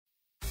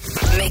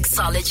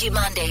Mixology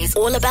Mondays,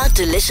 all about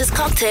delicious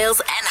cocktails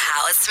and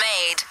how it's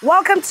made.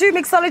 Welcome to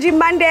Mixology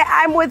Monday.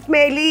 I'm with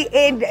Meli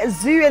and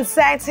Zoo and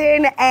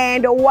Satin.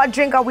 And what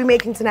drink are we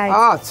making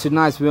tonight?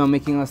 Tonight we are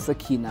making a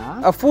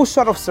Sakina. A full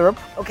shot of syrup.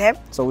 Okay.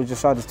 So we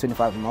just shot this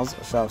 25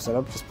 ml shot of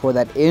syrup. Just pour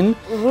that in.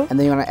 And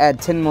then you're going to add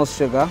 10 ml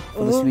sugar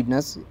for the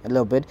sweetness, a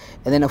little bit.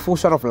 And then a full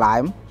shot of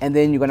lime. And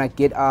then you're going to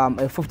get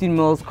a 15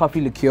 ml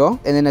coffee liqueur.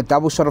 And then a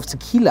double shot of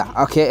tequila.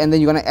 Okay. And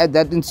then you're going to add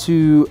that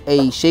into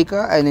a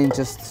shaker and then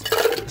just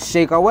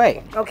shake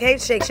away. Okay,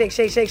 shake.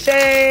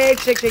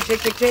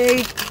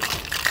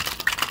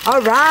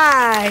 All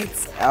right.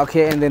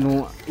 Okay, and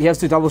then you have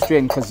to double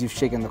strain because you've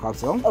shaken the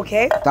cocktail.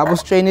 Okay. Double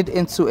strain it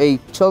into a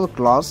chilled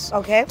glass.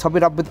 Okay. Top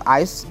it up with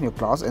ice in your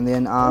glass, and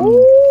then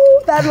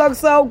Ooh, that looks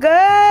so good.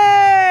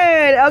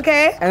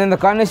 Okay. And then the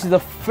garnish is a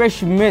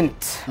fresh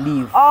mint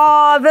leaf.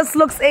 Oh, this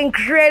looks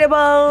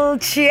incredible.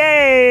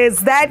 Cheers.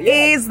 That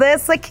is the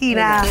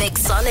Sakina.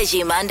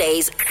 Mixology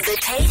Mondays, the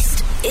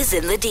taste is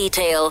in the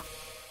detail.